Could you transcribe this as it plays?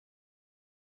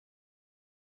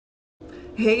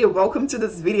Hey, welcome to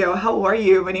this video. How are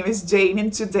you? My name is Jane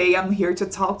and today I'm here to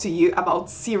talk to you about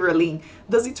SeroLean.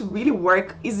 Does it really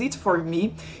work? Is it for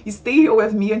me? Stay here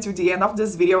with me until the end of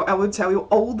this video. I will tell you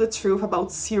all the truth about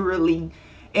SeroLean.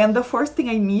 And the first thing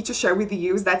I need to share with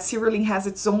you is that SeroLean has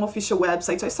its own official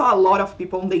website. So I saw a lot of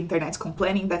people on the internet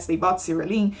complaining that they bought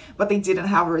SeroLean, but they didn't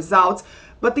have results,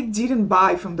 but they didn't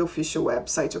buy from the official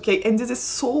website, okay? And this is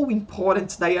so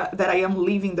important that I am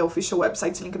leaving the official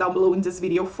website link down below in this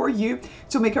video for you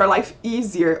to make your life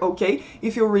easier, okay?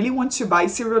 If you really want to buy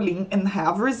SeroLean and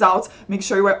have results, make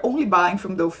sure you are only buying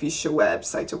from the official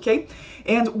website, okay?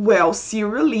 And well,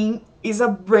 SeroLean is a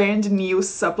brand new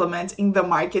supplement in the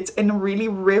market and really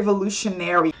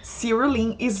revolutionary.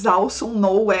 SeroLean is also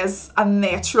known as a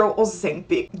natural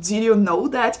Ozempic. Did you know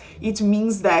that? It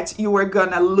means that you are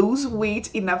gonna lose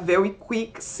weight in a very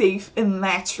quick, safe, and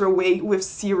natural way with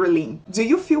SeroLean. Do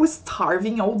you feel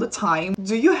starving all the time?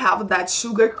 Do you have that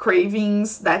sugar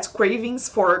cravings, that cravings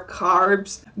for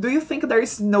carbs? Do you think there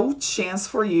is no chance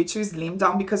for you to slim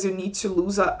down because you need to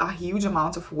lose a huge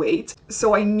amount of weight?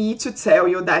 So I need to tell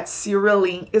you that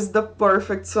SeroLean is the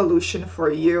perfect solution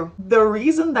for you. The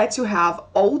reason that you have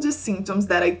all the symptoms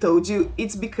that I told you,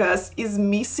 it's because it's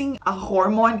missing a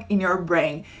hormone in your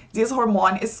brain. This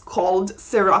hormone is called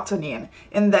serotonin,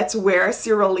 and that's where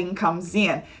SeroLean comes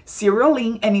in.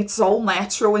 SeroLean and its all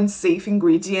natural and safe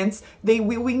ingredients, they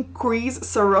will increase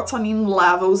serotonin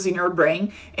levels in your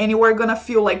brain, and you are gonna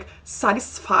feel like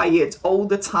satisfied all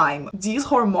the time. This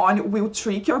hormone will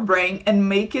trick your brain and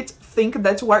make it think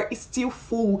that you are still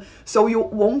full, so you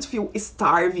won't feel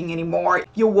starving anymore.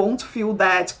 You won't feel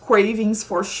that cravings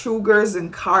for sugars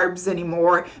and carbs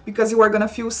anymore because you are gonna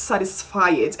feel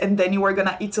satisfied, and then you are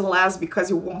gonna eat less because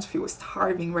you won't feel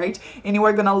starving, right? And you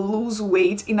are gonna lose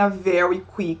weight in a very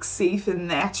quick, safe, and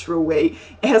natural way.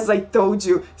 As I told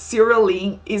you,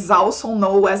 SeroLean is also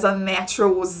known as a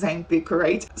natural Ozempic,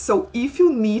 right? So if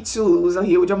you need to lose a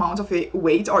huge amount of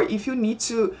weight, or if you need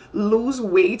to lose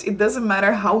weight, it doesn't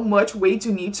matter how much weight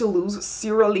you need to lose,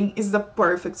 SeroLean is the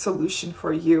perfect solution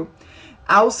for you.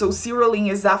 Also, SeroLean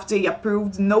is FDA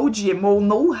approved, no GMO,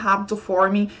 no habit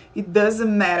forming. It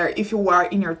doesn't matter if you are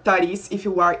in your 30s, if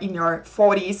you are in your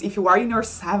 40s, if you are in your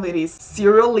 70s.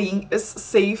 SeroLean is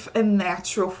safe and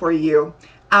natural for you.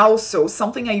 Also,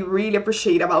 something I really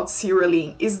appreciate about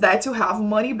SeroLean is that you have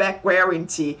money back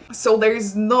guarantee. So there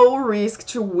is no risk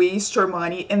to waste your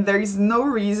money, and there is no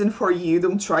reason for you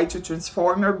don't try to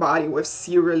transform your body with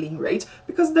SeroLean, right?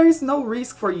 Because there is no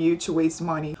risk for you to waste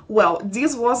money. Well,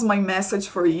 this was my message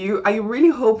for you. I really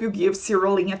hope you give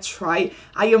SeroLean a try.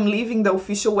 I am leaving the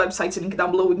official website link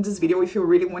down below in this video if you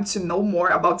really want to know more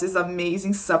about this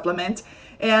amazing supplement.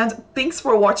 And thanks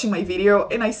for watching my video,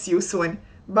 and I see you soon.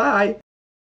 Bye!